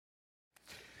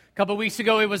couple weeks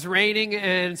ago, it was raining,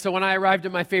 and so when I arrived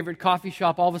at my favorite coffee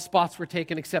shop, all the spots were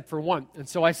taken except for one. And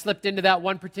so I slipped into that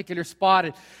one particular spot,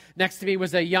 and next to me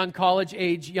was a young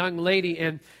college-age young lady,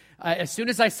 and as soon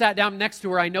as I sat down next to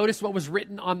her, I noticed what was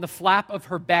written on the flap of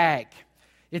her bag.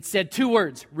 It said 2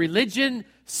 words, "Religion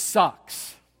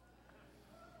sucks."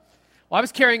 Well, I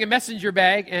was carrying a messenger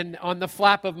bag, and on the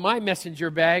flap of my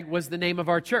messenger bag was the name of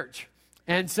our church.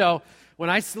 And so when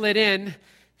I slid in,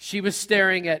 she was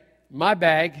staring at my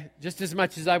bag just as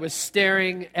much as I was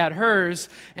staring at hers,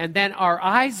 and then our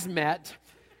eyes met,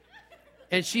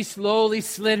 and she slowly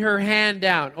slid her hand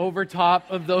down over top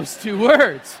of those 2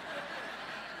 words.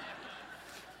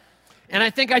 And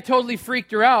I think I totally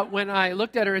freaked her out when I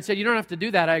looked at her and said, "You don't have to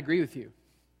do that, I agree with you."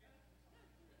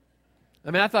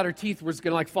 I mean, I thought her teeth was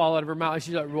going to fall out of her mouth.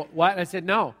 She's like, "What?" I said,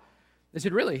 "No." I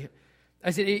said, "Really?" I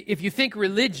said, "If you think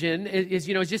religion is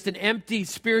just an empty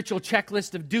spiritual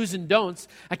checklist of do's and don'ts,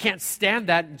 I can't stand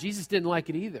that, and Jesus didn't like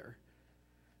it either."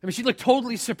 I mean, she looked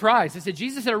totally surprised. I said,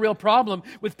 "Jesus had a real problem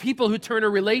with people who turn a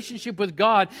relationship with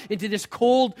God into this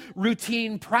cold,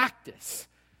 routine practice."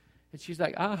 And she's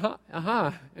like,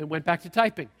 and went back to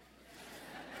typing.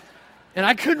 And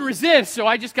I couldn't resist, so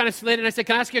I just kind of slid in. I said,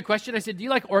 "Can I ask you a question?" I said, "Do you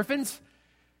like orphans?"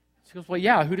 She goes, "Well,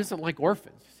 yeah, who doesn't like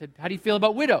orphans?" I said, "How do you feel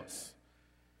about widows?"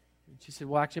 She said,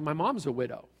 "Well, actually, my mom's a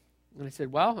widow." And I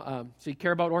said, "Well, so you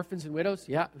care about orphans and widows?"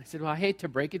 "Yeah." And I said, "Well, I hate to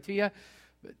break it to you,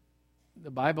 but the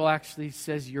Bible actually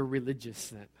says you're religious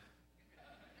then."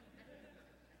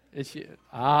 And she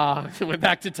went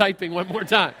back to typing one more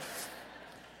time.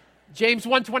 James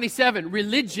 1:27,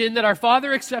 religion that our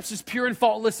Father accepts as pure and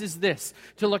faultless is this,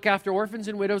 to look after orphans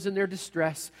and widows in their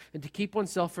distress and to keep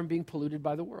oneself from being polluted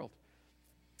by the world.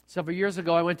 Several years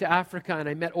ago, I went to Africa and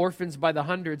I met orphans by the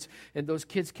hundreds, and those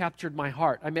kids captured my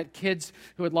heart. I met kids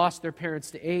who had lost their parents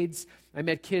to AIDS. I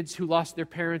met kids who lost their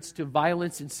parents to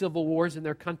violence and civil wars in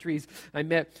their countries. I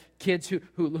met kids who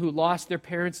lost their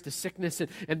parents to sickness,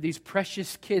 and these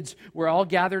precious kids were all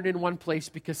gathered in one place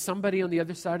because somebody on the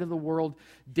other side of the world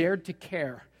dared to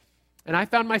care. And I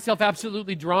found myself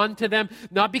absolutely drawn to them,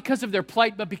 not because of their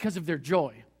plight, but because of their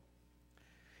joy.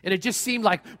 And it just seemed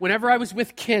like whenever I was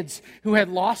with kids who had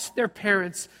lost their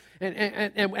parents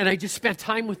and I just spent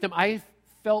time with them, I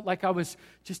felt like I was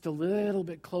just a little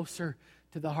bit closer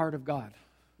to the heart of God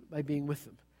by being with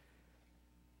them.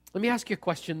 Let me ask you a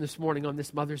question this morning on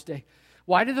this Mother's Day.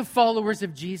 Why do the followers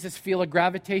of Jesus feel a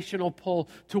gravitational pull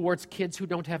towards kids who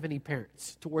don't have any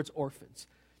parents, towards orphans?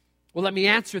 Well, let me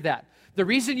answer that. The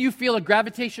reason you feel a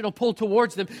gravitational pull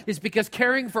towards them is because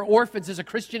caring for orphans as a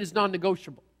Christian is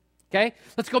non-negotiable. Okay?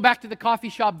 Let's go back to the coffee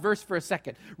shop verse for a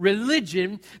second.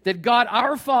 Religion that God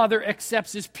our Father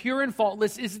accepts as pure and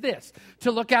faultless is this, to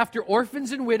look after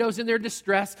orphans and widows in their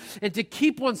distress and to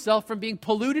keep oneself from being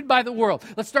polluted by the world.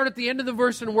 Let's start at the end of the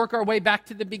verse and work our way back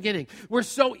to the beginning. We're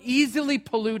so easily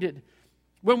polluted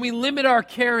when we limit our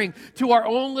caring to our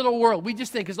own little world. We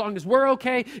just think as long as we're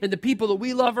okay and the people that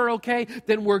we love are okay,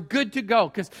 then we're good to go.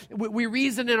 Because we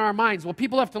reason in our minds, well,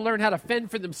 people have to learn how to fend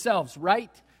for themselves,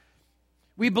 right?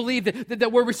 We believe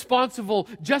that we're responsible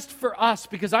just for us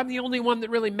because I'm the only one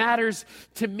that really matters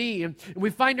to me. And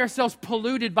we find ourselves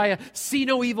polluted by a see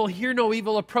no evil, hear no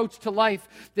evil approach to life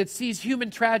that sees human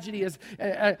tragedy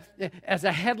as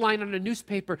a headline on a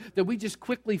newspaper that we just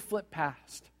quickly flip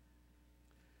past.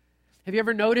 Have you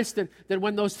ever noticed that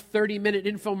when those 30-minute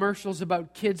infomercials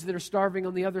about kids that are starving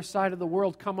on the other side of the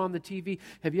world come on the TV,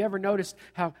 have you ever noticed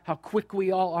how quick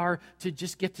we all are to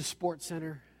just get to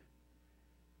SportsCenter?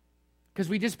 Because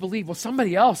we just believe, well,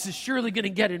 somebody else is surely going to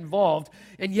get involved.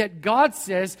 And yet God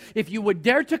says, if you would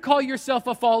dare to call yourself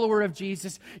a follower of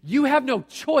Jesus, you have no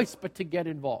choice but to get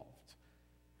involved.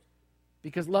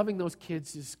 Because loving those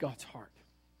kids is God's heart.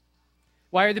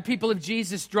 Why are the people of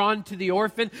Jesus drawn to the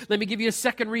orphan? Let me give you a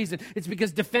second reason. It's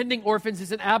because defending orphans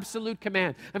is an absolute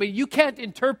command. I mean, you can't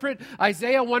interpret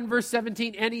Isaiah 1 verse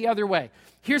 17 any other way.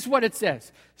 Here's what it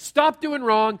says. Stop doing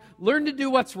wrong, learn to do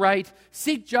what's right,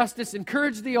 seek justice,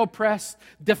 encourage the oppressed,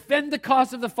 defend the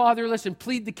cause of the fatherless, and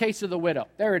plead the case of the widow.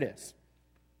 There it is.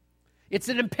 It's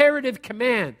an imperative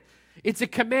command. It's a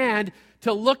command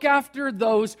to look after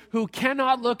those who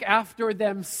cannot look after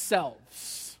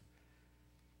themselves.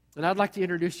 And I'd like to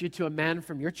introduce you to a man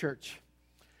from your church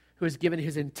who has given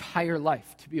his entire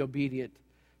life to be obedient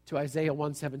to Isaiah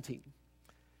 1:17.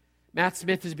 Matt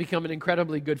Smith has become an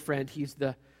incredibly good friend. He's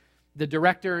the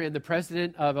director and the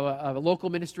president of a local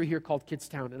ministry here called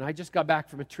Kidstown. And I just got back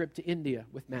from a trip to India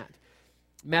with Matt.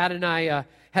 Matt and I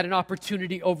had an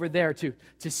opportunity over there to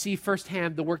see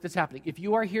firsthand the work that's happening. If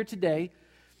you are here today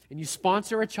and you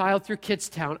sponsor a child through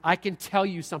Kidstown, I can tell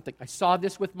you something. I saw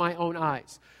this with my own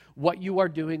eyes. What you are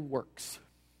doing works.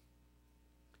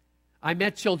 I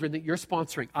met children that you're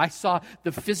sponsoring. I saw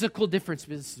the physical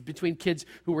differences between kids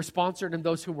who were sponsored and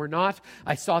those who were not.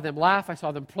 I saw them laugh. I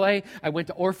saw them play. I went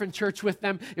to orphan church with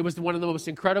them. It was one of the most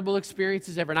incredible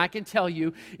experiences ever. And I can tell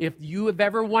you, if you have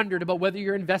ever wondered about whether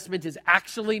your investment is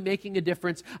actually making a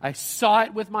difference, I saw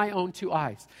it with my own two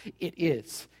eyes. It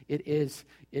is. It is.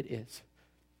 It is.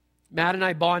 Matt and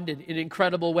I bonded in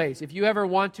incredible ways. If you ever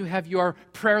want to have your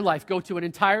prayer life go to an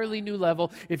entirely new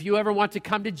level, if you ever want to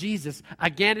come to Jesus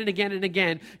again and again and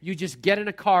again, you just get in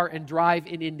a car and drive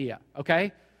in India,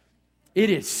 okay? It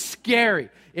is scary.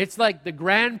 It's like the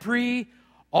Grand Prix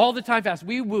all the time fast.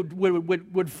 We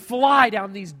would fly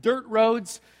down these dirt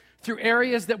roads through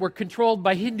areas that were controlled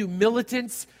by Hindu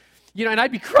militants, and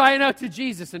I'd be crying out to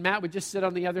Jesus, and Matt would just sit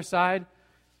on the other side,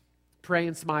 pray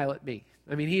and smile at me.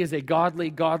 I mean, he is a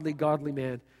godly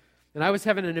man. And I was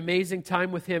having an amazing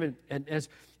time with him. And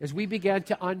as we began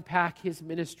to unpack his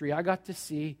ministry, I got to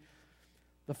see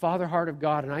the Father heart of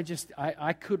God. And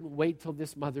I couldn't wait till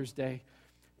this Mother's Day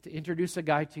to introduce a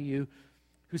guy to you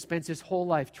who spends his whole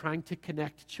life trying to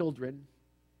connect children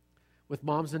with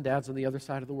moms and dads on the other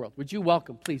side of the world. Would you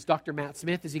welcome, please, Dr. Matt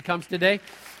Smith as he comes today?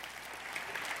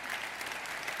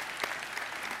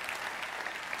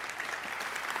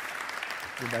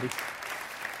 Everybody.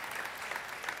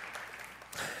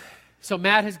 So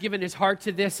Matt has given his heart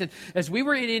to this, and as we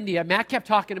were in India, Matt kept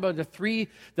talking about the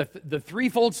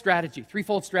threefold strategy,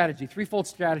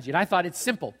 and I thought it's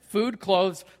simple: food,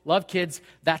 clothes, love kids,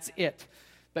 that's it.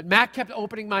 But Matt kept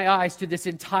opening my eyes to this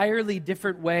entirely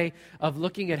different way of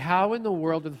looking at how in the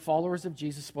world are the followers of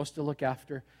Jesus supposed to look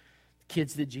after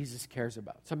kids that Jesus cares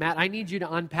about. So Matt, I need you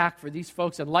to unpack for these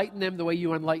folks, enlighten them the way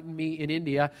you enlightened me in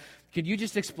India. Could you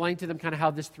just explain to them kind of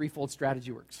how this threefold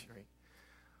strategy works? Right.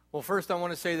 Well, first I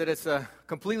want to say that it's a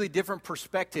completely different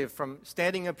perspective from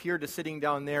standing up here to sitting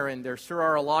down there, and there sure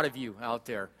are a lot of you out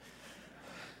there.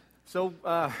 So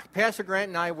Pastor Grant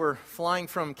and I were flying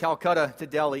from Calcutta to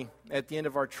Delhi at the end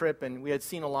of our trip, and we had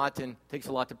seen a lot, and it takes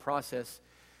a lot to process.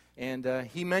 And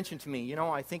he mentioned to me,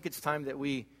 I think it's time that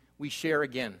we share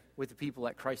again with the people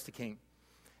at Christ the King.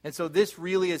 And so this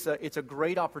really is a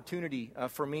great opportunity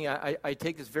for me. I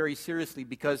take this very seriously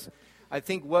because I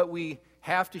think what we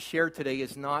have to share today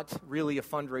is not really a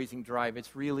fundraising drive.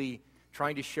 It's really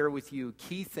trying to share with you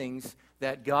key things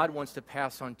that God wants to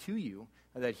pass on to you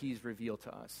that He's revealed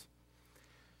to us.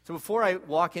 So before I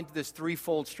walk into this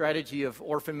threefold strategy of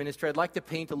orphan ministry, I'd like to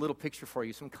paint a little picture for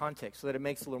you, some context, so that it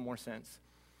makes a little more sense.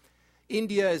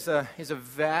 India is a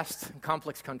vast,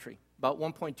 complex country. About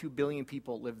 1.2 billion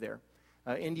people live there.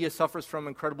 India suffers from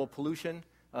incredible pollution,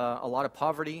 a lot of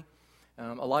poverty,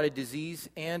 a lot of disease,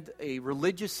 and a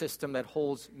religious system that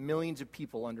holds millions of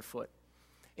people underfoot.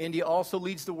 India also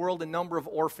leads the world in number of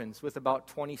orphans, with about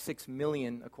 26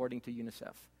 million, according to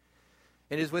UNICEF.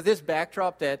 It is with this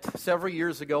backdrop that several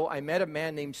years ago I met a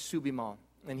man named Subimal,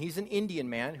 and he's an Indian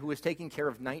man who was taking care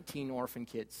of 19 orphan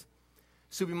kids.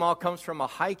 Subimal comes from a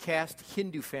high-caste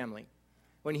Hindu family.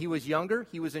 When he was younger,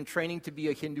 he was in training to be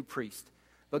a Hindu priest.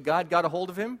 But God got a hold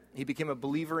of him. He became a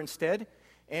believer instead.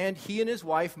 And he and his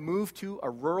wife moved to a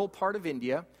rural part of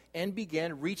India and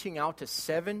began reaching out to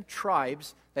 7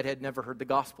 tribes that had never heard the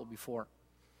gospel before.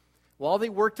 While they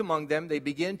worked among them, they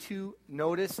began to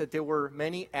notice that there were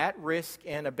many at-risk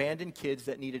and abandoned kids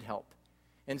that needed help.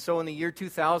 And so in the year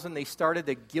 2000, they started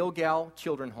the Gilgal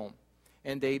Children's Home.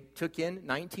 And they took in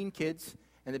 19 kids,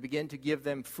 and they began to give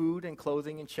them food and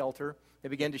clothing and shelter. They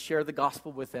began to share the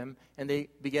gospel with them, and they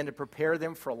began to prepare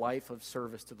them for a life of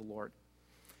service to the Lord.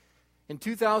 In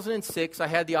 2006, I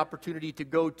had the opportunity to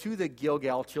go to the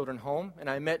Gilgal Children's Home, and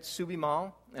I met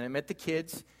Subimal, and I met the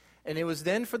kids, and it was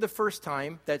then for the first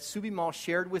time that Subimal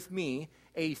shared with me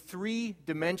a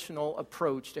 3-dimensional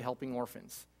approach to helping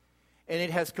orphans. And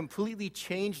it has completely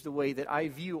changed the way that I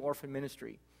view orphan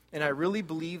ministry. And I really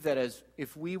believe that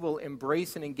if we will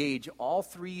embrace and engage all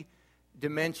 3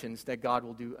 dimensions, that God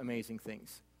will do amazing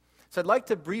things. So I'd like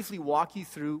to briefly walk you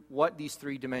through what these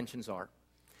 3 dimensions are.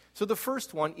 So the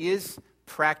first one is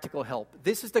practical help.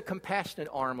 This is the compassionate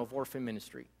arm of orphan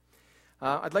ministry.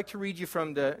 I'd like to read you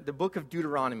from the book of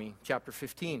Deuteronomy, chapter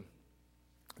 15.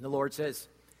 The Lord says,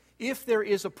 "If there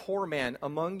is a poor man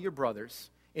among your brothers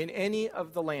in any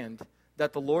of the land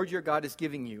that the Lord your God is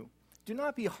giving you, do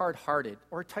not be hard-hearted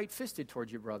or tight-fisted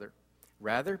toward your brother.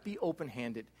 Rather, be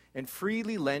open-handed and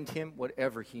freely lend him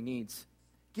whatever he needs.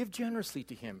 Give generously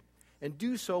to him, and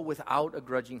do so without a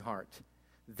grudging heart.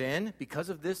 Then, because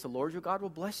of this, the Lord your God will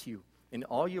bless you in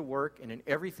all your work and in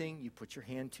everything you put your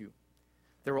hand to.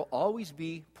 There will always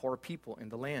be poor people in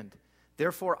the land.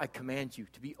 Therefore, I command you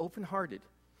to be open-hearted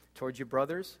toward your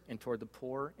brothers and toward the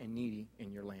poor and needy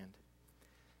in your land."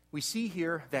 we see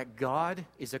here that God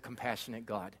is a compassionate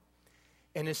God.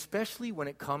 And especially when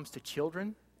it comes to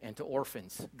children and to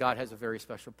orphans, God has a very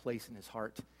special place in his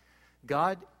heart.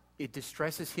 God, it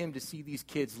distresses him to see these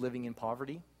kids living in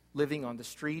poverty, living on the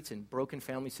streets in broken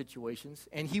family situations.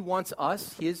 And he wants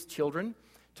us, his children,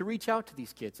 to reach out to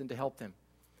these kids and to help them.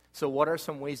 So what are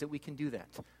some ways that we can do that?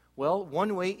 Well,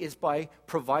 one way is by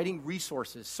providing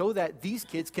resources so that these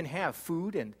kids can have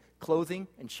food and clothing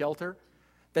and shelter,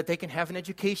 that they can have an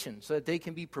education so that they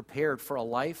can be prepared for a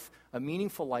life, a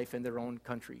meaningful life in their own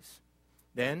countries.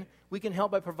 Then we can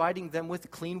help by providing them with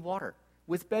clean water,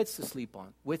 with beds to sleep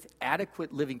on, with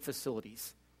adequate living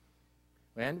facilities.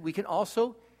 And we can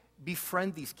also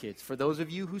befriend these kids. For those of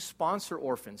you who sponsor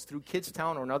orphans through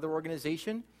Kidstown or another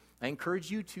organization, I encourage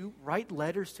you to write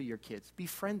letters to your kids.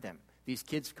 Befriend them. These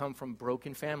kids come from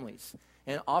broken families,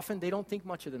 and often they don't think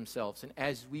much of themselves. And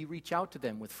as we reach out to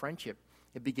them with friendship,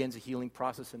 it begins a healing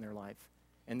process in their life.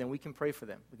 And then we can pray for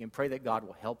them. We can pray that God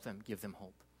will help them, give them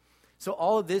hope. So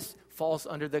all of this falls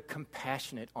under the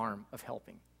compassionate arm of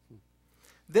helping.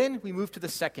 Then we move to the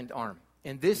second arm,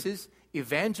 and this is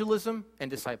evangelism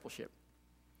and discipleship.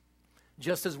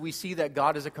 Just as we see that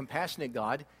God is a compassionate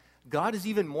God, God is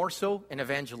even more so an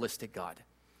evangelistic God.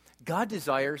 God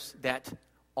desires that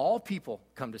all people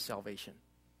come to salvation.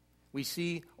 We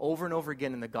see over and over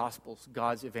again in the Gospels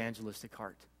God's evangelistic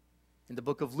heart. In the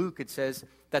book of Luke, it says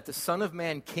that the Son of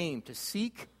Man came to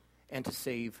seek and to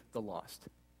save the lost.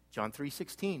 John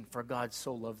 3:16, for God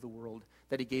so loved the world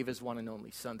that he gave his one and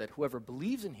only Son, that whoever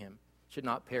believes in him should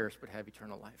not perish but have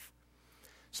eternal life.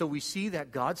 So we see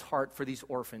that God's heart for these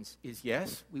orphans is,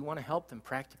 yes, we want to help them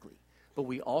practically, but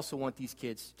we also want these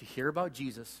kids to hear about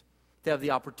Jesus, to have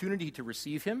the opportunity to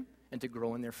receive him, and to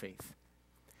grow in their faith.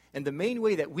 And the main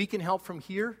way that we can help from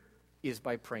here is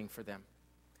by praying for them.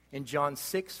 In John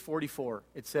 6:44,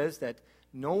 it says that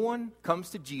no one comes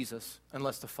to Jesus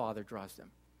unless the Father draws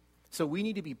them. So we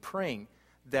need to be praying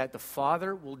that the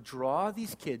Father will draw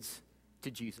these kids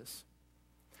to Jesus.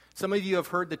 Some of you have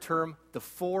heard the term the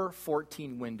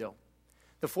 414 window.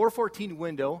 The 414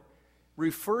 window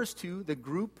refers to the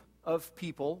group of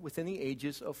people within the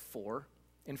ages of 4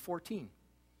 and 14.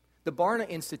 The Barna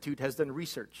Institute has done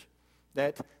research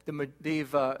that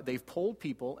they've polled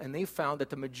people, and they've found that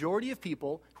the majority of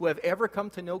people who have ever come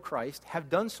to know Christ have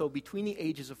done so between the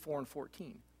ages of 4 and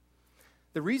 14.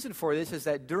 The reason for this is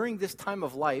that during this time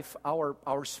of life,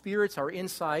 our spirits, our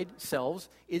inside selves,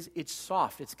 it's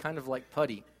soft. It's kind of like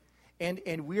putty.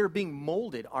 And we are being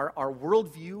molded. Our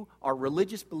worldview, our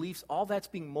religious beliefs, all that's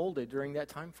being molded during that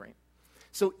time frame.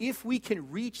 So if we can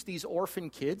reach these orphan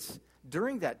kids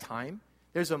during that time,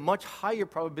 there's a much higher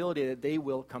probability that they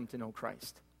will come to know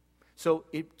Christ. So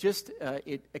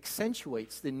it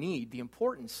accentuates the need, the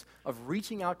importance of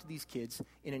reaching out to these kids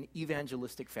in an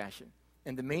evangelistic fashion.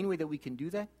 And the main way that we can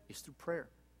do that is through prayer.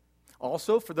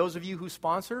 Also, for those of you who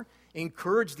sponsor,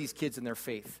 encourage these kids in their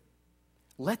faith.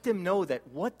 Let them know that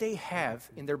what they have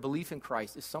in their belief in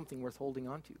Christ is something worth holding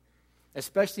on to.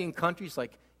 Especially in countries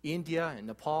like India and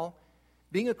Nepal,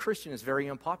 being a Christian is very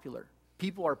unpopular.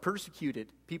 People are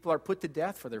persecuted. People are put to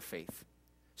death for their faith.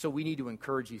 So we need to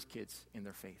encourage these kids in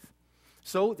their faith.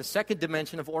 So the second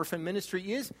dimension of orphan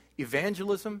ministry is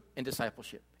evangelism and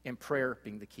discipleship, and prayer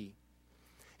being the key.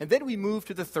 And then we move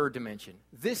to the third dimension.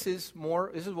 This is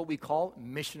what we call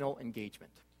missional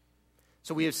engagement.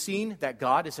 So we have seen that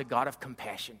God is a God of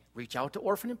compassion. Reach out to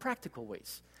orphan in practical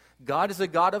ways. God is a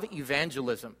God of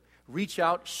evangelism. Reach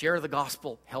out, share the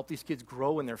gospel, help these kids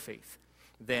grow in their faith.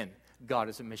 Then God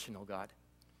is a missional God.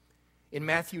 In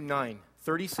Matthew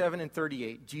 9:37 and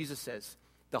 38, Jesus says,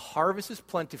 "The harvest is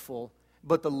plentiful,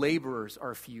 but the laborers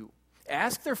are few.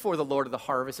 Ask therefore the Lord of the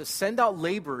harvest to send out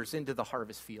laborers into the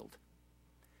harvest field."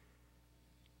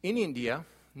 In India,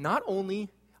 not only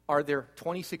are there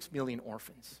 26 million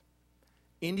orphans,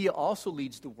 India also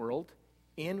leads the world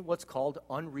in what's called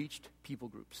unreached people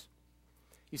groups.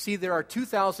 You see, there are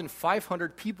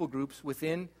 2,500 people groups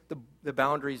within the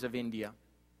boundaries of India.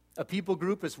 A people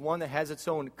group is one that has its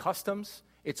own customs,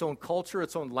 its own culture,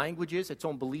 its own languages, its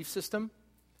own belief system.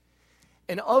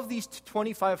 And of these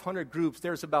 2,500 groups,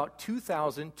 there's about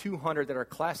 2,200 that are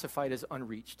classified as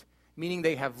unreached, meaning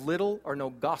they have little or no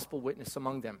gospel witness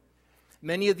among them.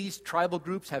 Many of these tribal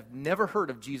groups have never heard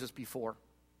of Jesus before.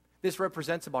 This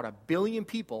represents about 1 billion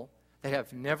people that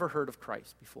have never heard of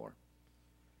Christ before.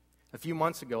 A few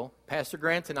months ago, Pastor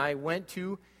Grant and I went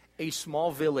to a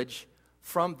small village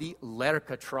from the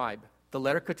Lerka tribe. The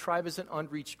Lerka tribe is an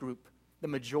unreached group. The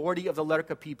majority of the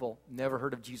Lerka people never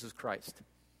heard of Jesus Christ.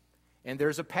 And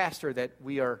there's a pastor that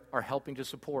we are helping to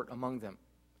support among them.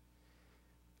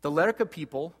 The Lerka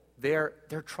people, They're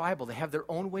tribal. They have their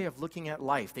own way of looking at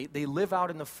life. They live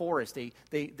out in the forest.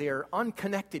 They are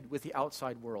unconnected with the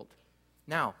outside world.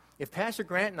 Now, if Pastor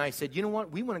Grant and I said, you know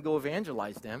what, we want to go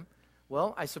evangelize them,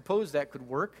 well, I suppose that could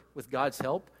work with God's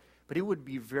help, but it would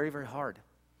be very, very hard.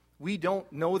 We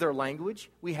don't know their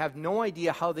language. We have no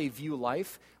idea how they view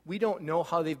life. We don't know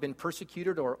how they've been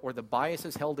persecuted or the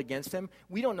biases held against them.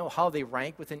 We don't know how they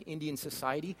rank within Indian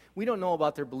society. We don't know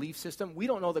about their belief system. We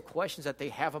don't know the questions that they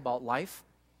have about life.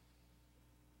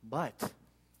 But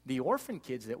the orphan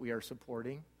kids that we are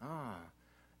supporting,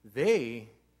 they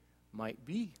might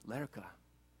be Lerka.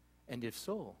 And if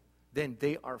so, then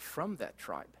they are from that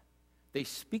tribe. They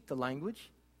speak the language.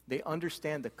 They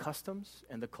understand the customs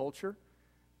and the culture.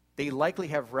 They likely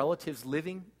have relatives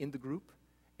living in the group.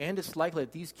 And it's likely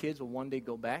that these kids will one day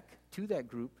go back to that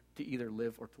group to either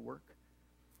live or to work.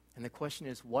 And the question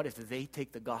is, what if they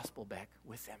take the gospel back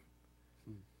with them?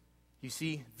 You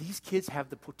see, these kids have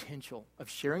the potential of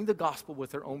sharing the gospel with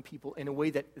their own people in a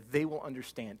way that they will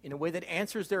understand, in a way that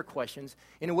answers their questions,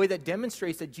 in a way that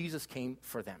demonstrates that Jesus came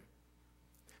for them.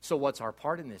 So what's our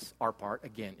part in this? Our part,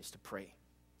 again, is to pray.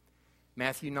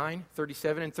 Matthew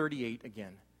 9:37 and 38,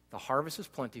 again. The harvest is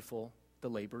plentiful, the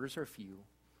laborers are few.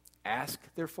 Ask,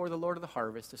 therefore, the Lord of the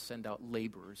harvest to send out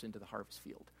laborers into the harvest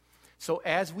field. So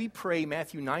as we pray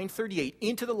Matthew 9:38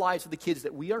 into the lives of the kids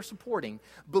that we are supporting,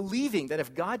 believing that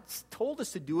if God told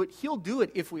us to do it, He'll do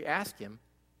it if we ask Him,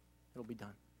 it'll be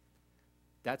done.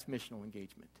 That's missional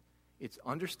engagement. It's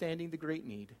understanding the great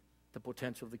need, the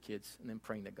potential of the kids, and then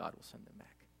praying that God will send them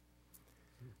back.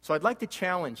 So I'd like to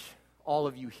challenge all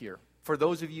of you here. For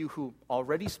those of you who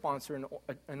already sponsor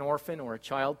an orphan or a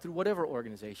child through whatever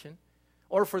organization,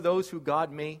 or for those who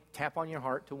God may tap on your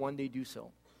heart to one day do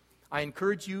so, I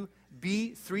encourage you,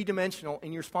 be three-dimensional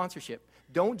in your sponsorship.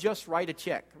 Don't just write a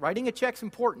check. Writing a check's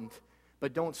important,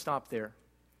 but don't stop there.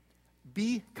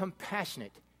 Be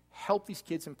compassionate. Help these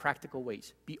kids in practical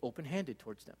ways. Be open-handed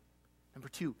towards them. Number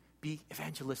 2, be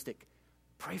evangelistic.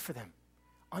 Pray for them.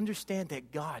 Understand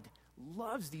that God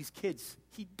loves these kids.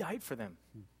 He died for them.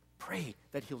 Pray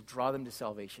that He'll draw them to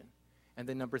salvation. And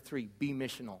then number 3, be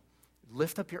missional.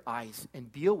 Lift up your eyes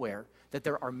and be aware that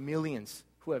there are millions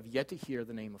who have yet to hear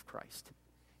the name of Christ.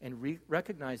 And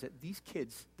recognize that these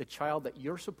kids, the child that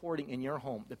you're supporting in your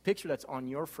home, the picture that's on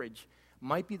your fridge,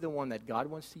 might be the one that God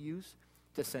wants to use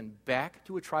to send back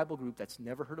to a tribal group that's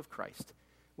never heard of Christ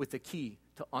with the key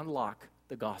to unlock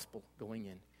the gospel going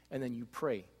in. And then you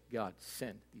pray, God,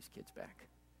 send these kids back.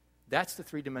 That's the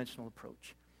three-dimensional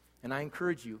approach. And I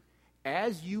encourage you,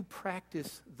 as you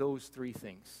practice those 3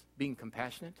 things, being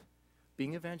compassionate,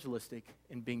 being evangelistic,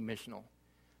 and being missional,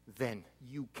 then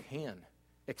you can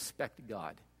expect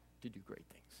God to do great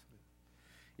things.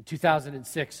 In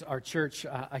 2006, our church,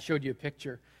 I showed you a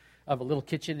picture of a little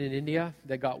kitchen in India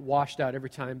that got washed out every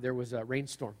time there was a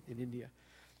rainstorm in India.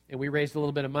 And we raised a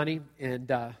little bit of money,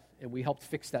 and we helped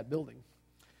fix that building.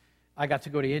 I got to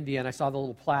go to India, and I saw the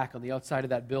little plaque on the outside of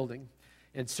that building.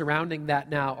 And surrounding that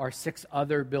now are 6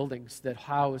 other buildings that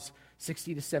house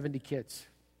 60 to 70 kids.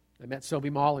 I met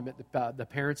Sobi Mall. I met the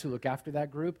parents who look after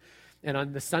that group. And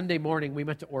on the Sunday morning, we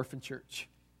went to Orphan Church.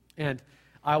 And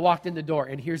I walked in the door,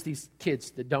 and here's these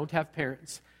kids that don't have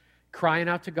parents, crying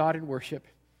out to God in worship,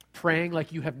 praying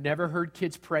like you have never heard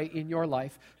kids pray in your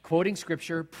life, quoting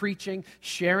Scripture, preaching,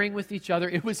 sharing with each other.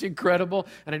 It was incredible.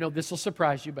 And I know this will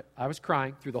surprise you, but I was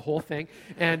crying through the whole thing.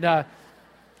 And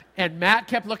Matt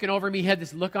kept looking over me. He had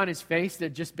this look on his face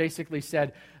that just basically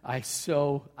said, I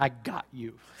got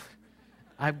you.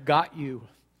 I've got you.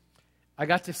 I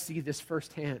got to see this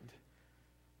firsthand,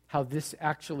 how this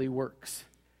actually works,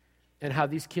 and how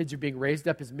these kids are being raised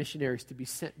up as missionaries to be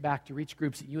sent back to reach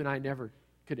groups that you and I never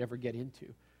could ever get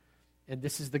into. And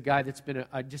this is the guy that's been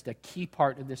just a key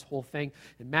part in this whole thing.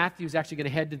 And Matthew's actually going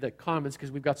to head to the Commons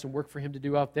because we've got some work for him to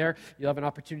do out there. You'll have an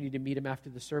opportunity to meet him after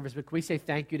the service. But can we say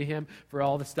thank you to him for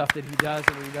all the stuff that he does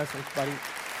and what he does? Thanks, buddy.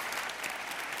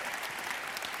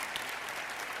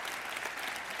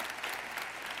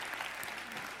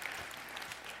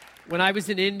 When I was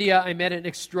in India, I met an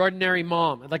extraordinary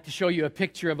mom. I'd like to show you a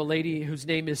picture of a lady whose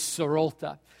name is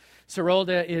Sarolta.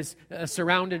 Sarolta is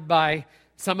surrounded by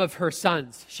some of her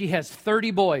sons. She has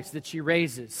 30 boys that she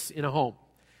raises in a home.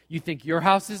 You think your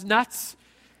house is nuts?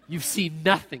 You've seen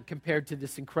nothing compared to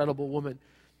this incredible woman.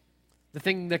 The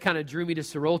thing that kind of drew me to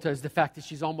Sarolta is the fact that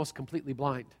she's almost completely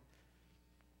blind.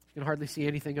 She can hardly see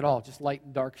anything at all, just light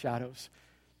and dark shadows.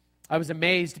 I was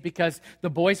amazed because the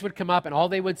boys would come up and all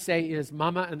they would say is,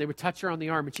 Mama, and they would touch her on the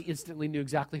arm and she instantly knew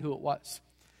exactly who it was.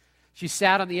 She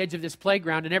sat on the edge of this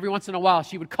playground and every once in a while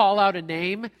she would call out a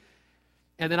name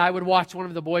and then I would watch one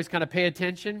of the boys kind of pay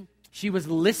attention She was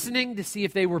listening to see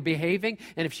if they were behaving,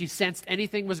 and if she sensed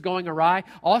anything was going awry,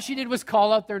 all she did was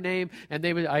call out their name, and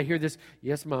I hear this,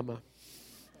 "Yes, Mama."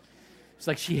 It's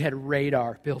like she had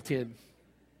radar built in.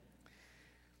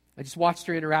 I just watched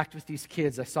her interact with these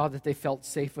kids. I saw that they felt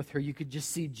safe with her. You could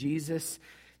just see Jesus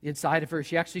inside of her.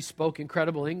 She actually spoke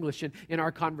incredible English, and in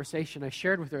our conversation, I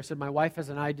shared with her, I said, "My wife has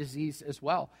an eye disease as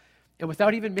well." And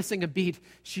without even missing a beat,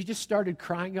 she just started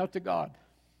crying out to God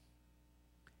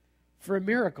for a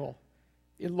miracle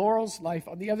in Laurel's life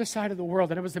on the other side of the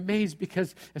world. And I was amazed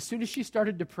because as soon as she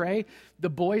started to pray, the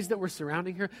boys that were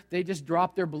surrounding her, they just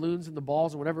dropped their balloons and the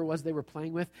balls and whatever it was they were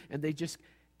playing with, and they just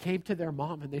came to their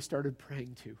mom and they started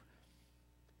praying too.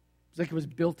 It was like it was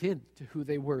built in to who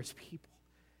they were as people.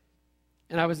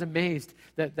 And I was amazed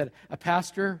that a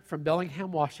pastor from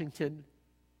Bellingham, Washington,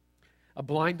 a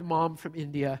blind mom from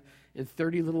India, and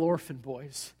 30 little orphan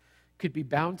boys could be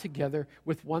bound together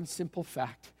with one simple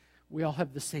fact. We all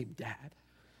have the same dad,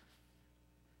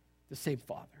 the same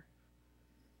father.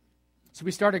 So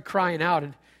we started crying out,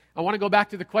 and I want to go back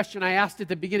to the question I asked at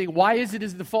the beginning. Why is it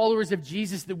as the followers of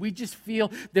Jesus that we just feel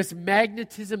this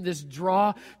magnetism, this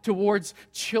draw towards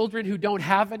children who don't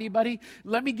have anybody?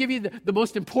 Let me give you the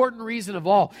most important reason of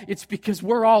all. It's because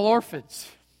we're all orphans.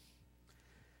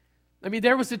 I mean,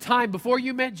 there was a time before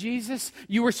you met Jesus,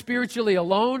 you were spiritually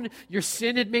alone. Your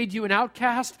sin had made you an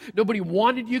outcast. Nobody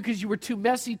wanted you because you were too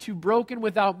messy, too broken,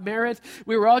 without merit.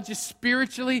 We were all just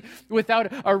spiritually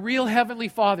without a real heavenly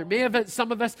Father.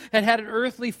 Some of us had an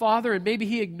earthly father, and maybe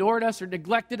he ignored us or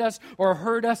neglected us or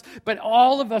hurt us. But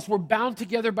all of us were bound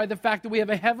together by the fact that we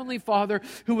have a heavenly Father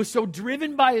who was so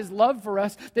driven by his love for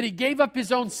us that he gave up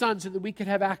his own son so that we could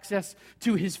have access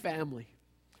to his family.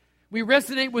 We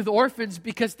resonate with orphans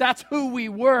because that's who we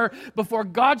were before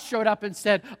God showed up and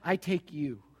said, "I take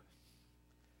you,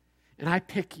 and I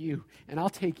pick you, and I'll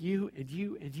take you, and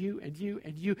you, and you, and you,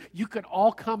 and you. You could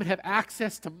all come and have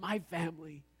access to my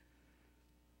family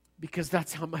because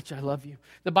that's how much I love you."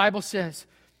 The Bible says,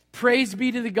 "Praise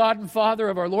be to the God and Father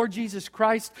of our Lord Jesus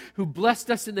Christ, who blessed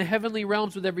us in the heavenly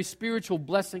realms with every spiritual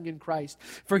blessing in Christ.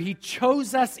 For he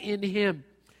chose us in him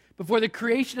before the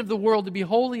creation of the world to be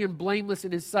holy and blameless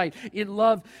in his sight. In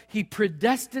love, he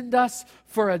predestined us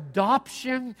for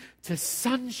adoption to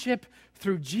sonship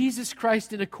through Jesus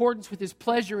Christ in accordance with his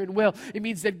pleasure and will." It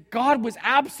means that God was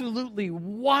absolutely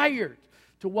wired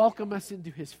to welcome us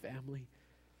into his family.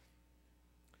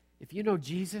 If you know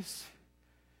Jesus,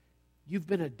 you've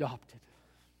been adopted.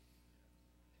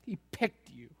 He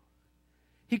picked you.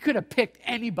 He could have picked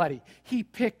anybody. He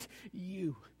picked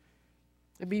you.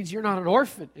 It means you're not an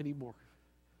orphan anymore.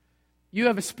 You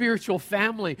have a spiritual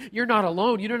family. You're not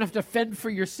alone. You don't have to fend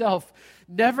for yourself.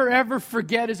 Never, ever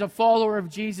forget as a follower of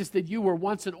Jesus that you were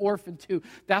once an orphan too.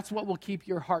 That's what will keep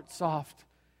your heart soft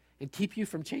and keep you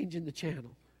from changing the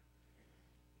channel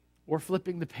or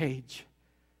flipping the page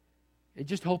and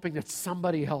just hoping that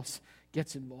somebody else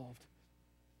gets involved.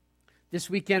 This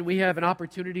weekend, we have an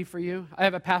opportunity for you. I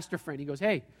have a pastor friend. He goes,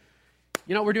 "Hey,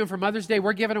 you know what we're doing for Mother's Day?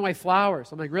 We're giving away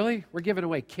flowers." I'm like, "Really? We're giving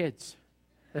away kids."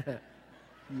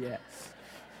 Yes.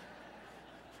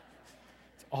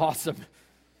 It's awesome.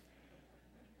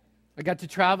 I got to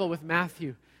travel with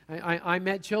Matthew. I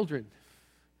met children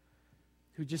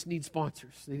who just need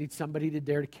sponsors. They need somebody to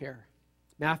dare to care.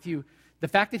 Matthew, the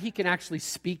fact that he can actually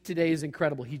speak today is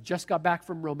incredible. He just got back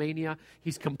from Romania.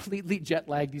 He's completely jet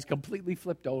lagged. He's completely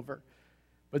flipped over.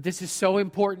 But this is so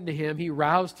important to him. He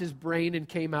roused his brain and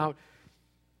came out.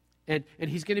 And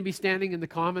he's going to be standing in the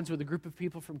Commons with a group of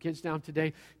people from Kidsdown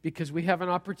today because we have an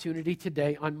opportunity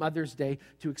today on Mother's Day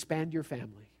to expand your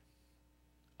family.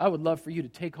 I would love for you to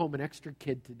take home an extra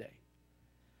kid today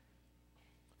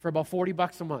for about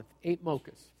 $40 a month, 8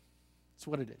 mochas. That's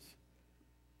what it is.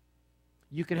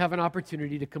 You can have an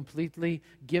opportunity to completely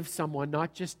give someone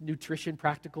not just nutrition,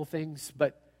 practical things,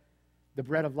 but the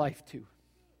bread of life too.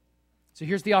 So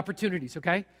here's the opportunities,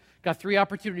 okay? Got 3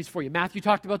 opportunities for you. Matthew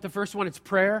talked about the first one. It's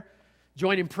prayer.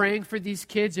 Join in praying for these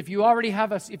kids. If you're already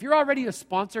a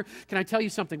sponsor, can I tell you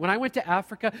something? When I went to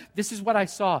Africa, this is what I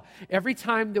saw. Every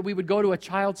time that we would go to a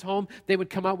child's home, they would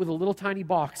come out with a little tiny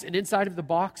box, and inside of the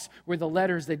box were the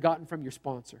letters they'd gotten from your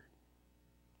sponsor.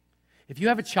 If you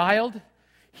have a child,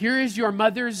 here is your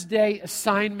Mother's Day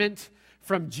assignment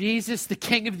from Jesus, the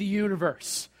King of the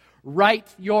universe.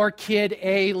 Write your kid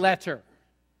a letter.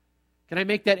 Can I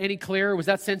make that any clearer? Was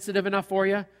that sensitive enough for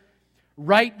you?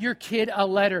 Write your kid a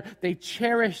letter. They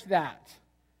cherish that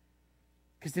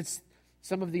because it's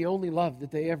some of the only love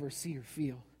that they ever see or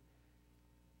feel.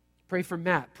 Pray for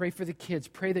Matt. Pray for the kids.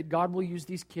 Pray that God will use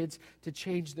these kids to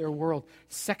change their world.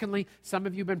 Secondly, some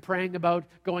of you have been praying about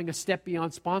going a step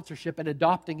beyond sponsorship and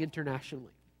adopting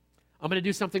internationally. I'm going to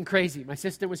do something crazy. My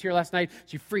assistant was here last night.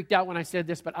 She freaked out when I said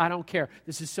this, but I don't care.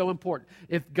 This is so important.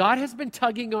 If God has been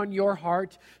tugging on your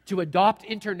heart to adopt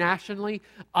internationally,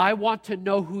 I want to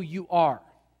know who you are.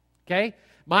 Okay?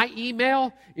 My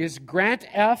email is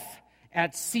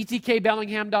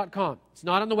grantf@ctkbellingham.com. It's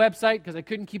not on the website because I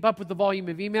couldn't keep up with the volume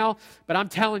of email, but I'm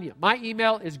telling you, my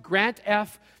email is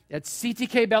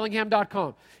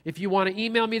grantf@ctkbellingham.com. If you want to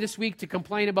email me this week to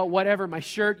complain about whatever, my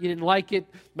shirt, you didn't like it,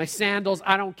 my sandals,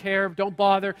 I don't care, don't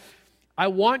bother. I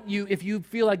want you, if you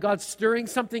feel like God's stirring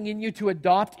something in you to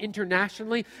adopt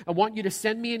internationally, I want you to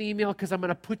send me an email because I'm going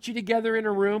to put you together in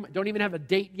a room. I don't even have a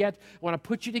date yet. I want to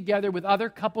put you together with other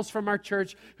couples from our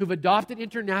church who've adopted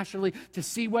internationally to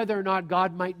see whether or not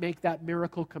God might make that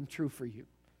miracle come true for you.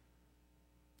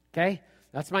 Okay?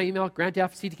 That's my email,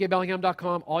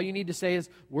 grantf@ctkbellingham.com. All you need to say is,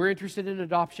 we're interested in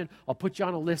adoption. I'll put you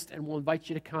on a list and we'll invite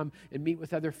you to come and meet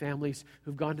with other families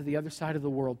who've gone to the other side of the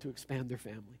world to expand their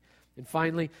family. And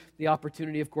finally, the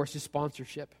opportunity, of course, is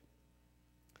sponsorship.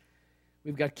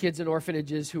 We've got kids in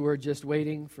orphanages who are just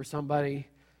waiting for somebody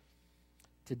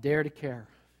to dare to care.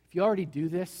 If you already do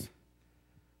this,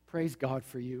 praise God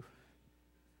for you.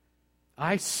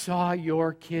 I saw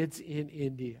your kids in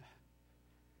India,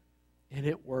 and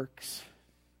it works.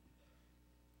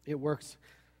 It works.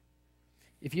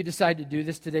 If you decide to do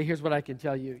this today, here's what I can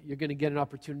tell you. You're going to get an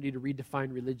opportunity to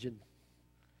redefine religion.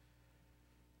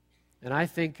 And I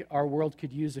think our world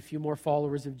could use a few more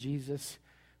followers of Jesus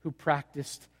who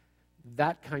practiced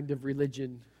that kind of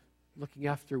religion, looking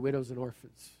after widows and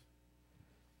orphans.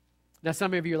 Now,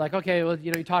 some of you are like, okay, well,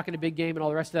 you're talking a big game and all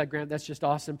the rest of that, Grant, that's just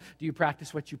awesome. Do you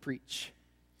practice what you preach?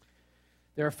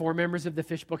 There are 4 members of the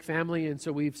Fishbook family, and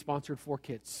so we've sponsored 4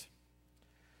 kids.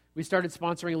 We started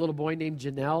sponsoring a little boy named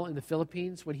Janelle in the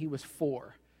Philippines when he was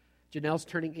 4. Janelle's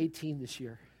turning 18 this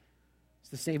year. It's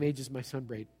the same age as my son,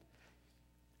 Braden.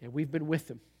 And we've been with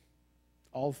him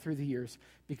all through the years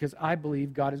because I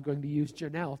believe God is going to use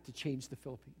Janelle to change the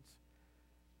Philippines.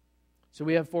 So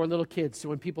we have 4 little kids. So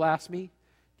when people ask me, do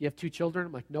you have 2 children?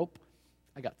 I'm like, nope,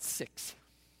 I got 6.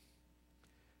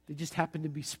 They just happen to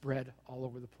be spread all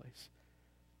over the place.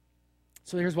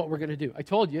 So here's what we're going to do. I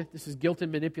told you, this is Guilt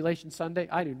and Manipulation Sunday.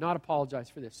 I do not apologize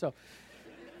for this. So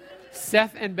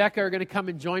Seth and Becca are going to come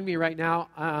and join me right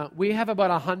now. We have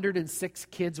about 106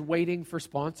 kids waiting for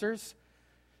sponsors.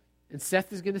 And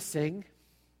Seth is going to sing,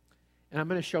 and I'm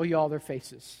going to show you all their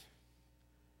faces.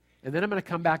 And then I'm going to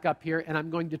come back up here, and I'm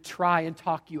going to try and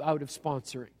talk you out of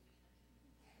sponsoring.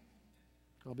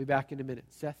 I'll be back in a minute.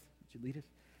 Seth, would you lead us?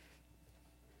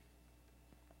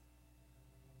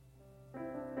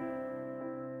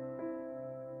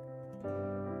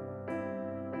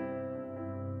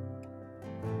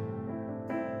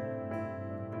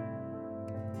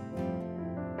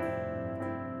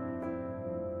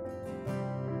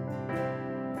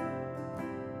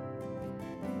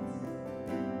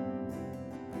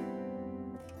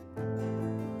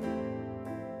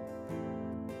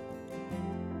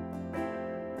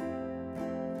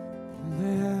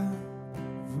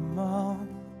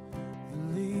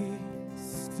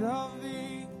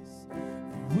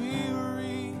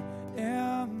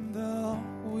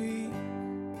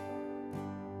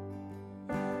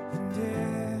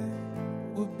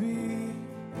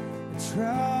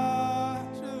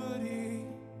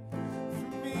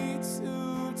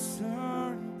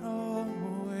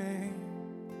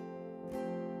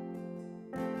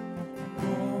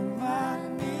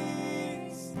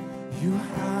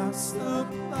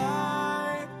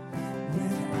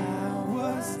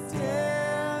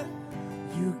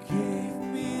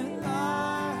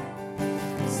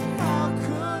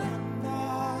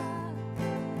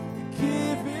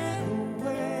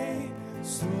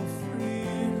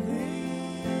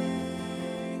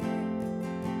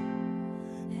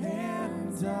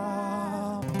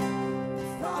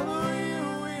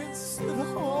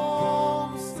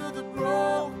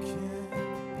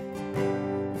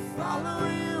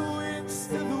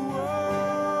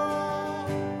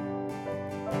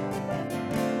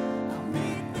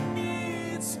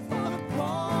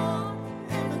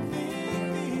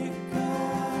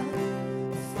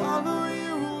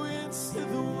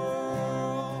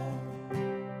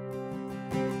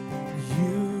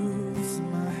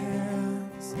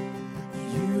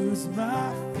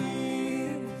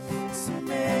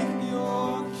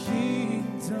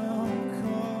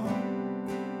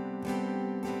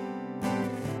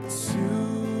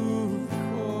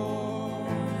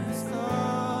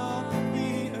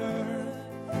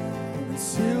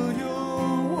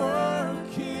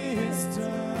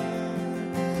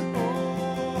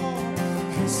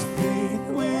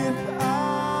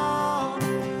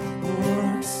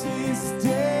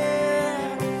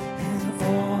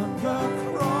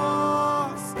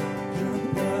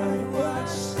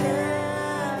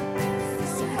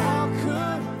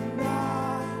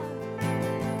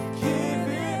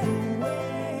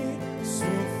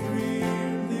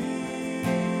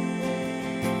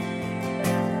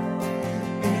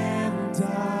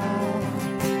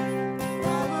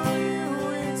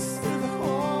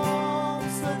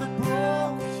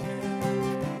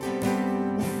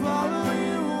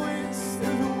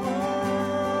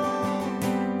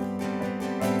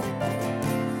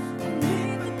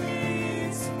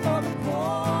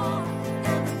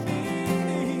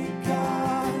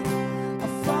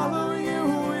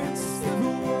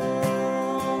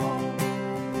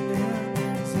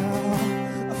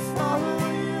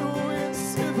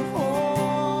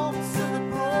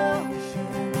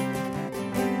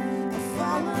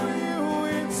 follow you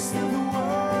into the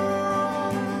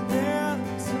world, and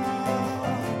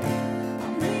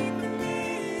I'll meet the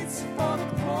needs for the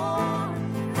poor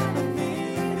and the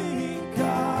needy,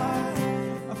 God.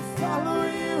 I'll follow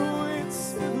you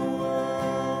into the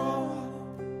world,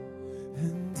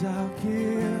 and I'll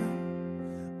give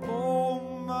all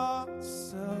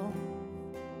myself,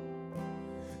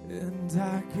 and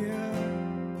I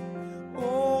give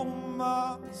all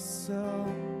myself,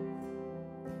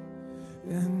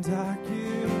 and I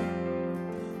give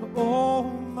all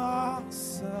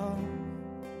myself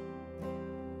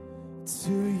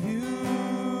to you.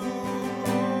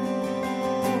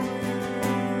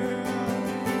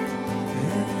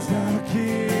 And I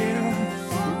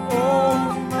give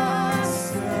all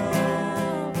myself,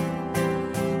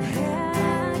 and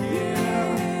I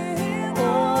give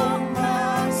all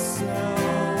myself,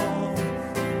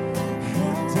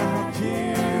 and I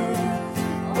give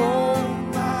all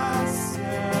myself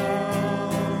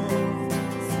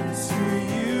to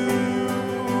you.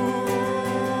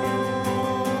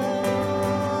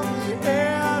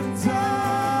 And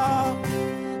I'll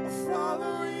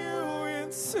follow you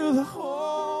into the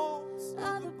homes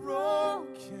of the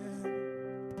broken.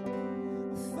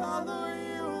 I'll follow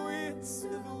you into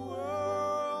the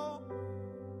world.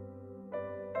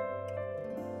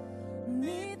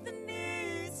 Meet the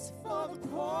needs for the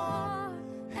poor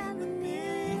and the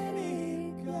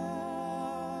needy,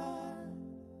 God.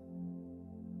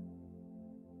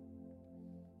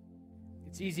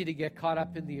 It's easy to get caught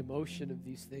up in the emotion of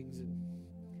these things and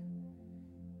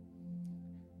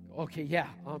okay, yeah,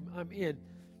 I'm in.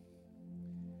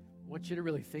 I want you to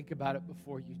really think about it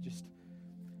before you just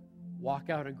walk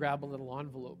out and grab a little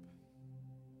envelope.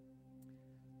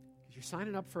 Because you're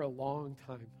signing up for a long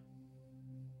time.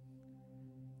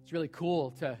 It's really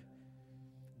cool to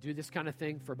do this kind of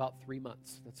thing for about 3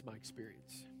 months. That's my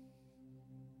experience.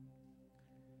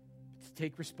 But to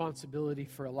take responsibility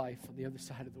for a life on the other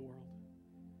side of the world.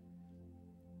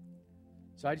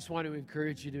 So I just want to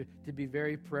encourage you to be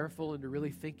very prayerful and to really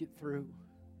think it through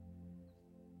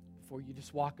before you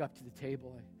just walk up to the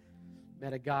table. I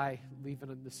met a guy leaving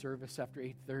in the service after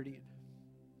 8:30.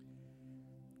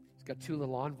 He's got 2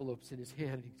 little envelopes in his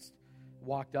hand. He's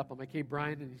walked up. I'm like, hey,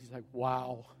 Brian. And he's like,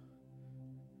 wow.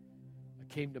 I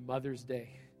came to Mother's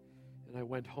Day, and I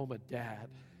went home a dad.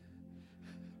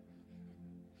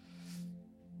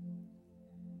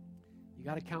 You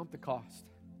got to count the cost.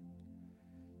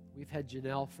 We've had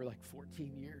Janelle for like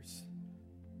 14 years.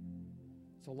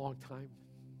 It's a long time.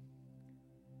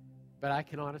 But I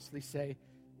can honestly say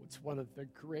it's one of the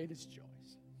greatest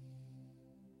joys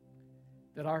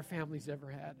that our family's ever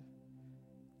had.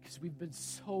 Because we've been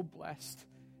so blessed.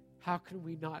 How can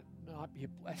we not be a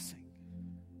blessing?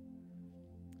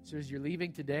 So as you're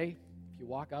leaving today, if you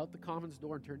walk out the Commons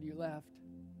door and turn to your left,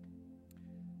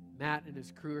 Matt and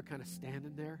his crew are kind of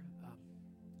standing there.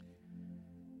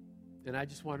 And I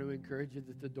just want to encourage you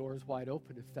that the door is wide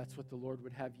open if that's what the Lord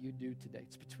would have you do today.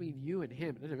 It's between you and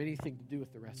Him. It doesn't have anything to do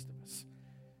with the rest of us.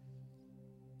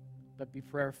 But be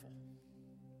prayerful.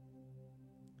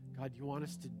 God, you want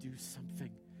us to do something.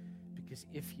 Because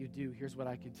if you do, here's what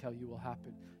I can tell you will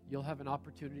happen. You'll have an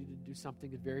opportunity to do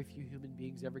something that very few human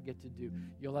beings ever get to do.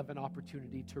 You'll have an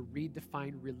opportunity to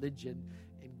redefine religion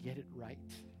and get it right.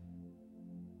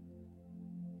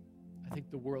 I think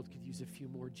the world could use a few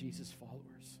more Jesus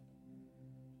followers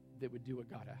that would do what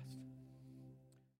God asked.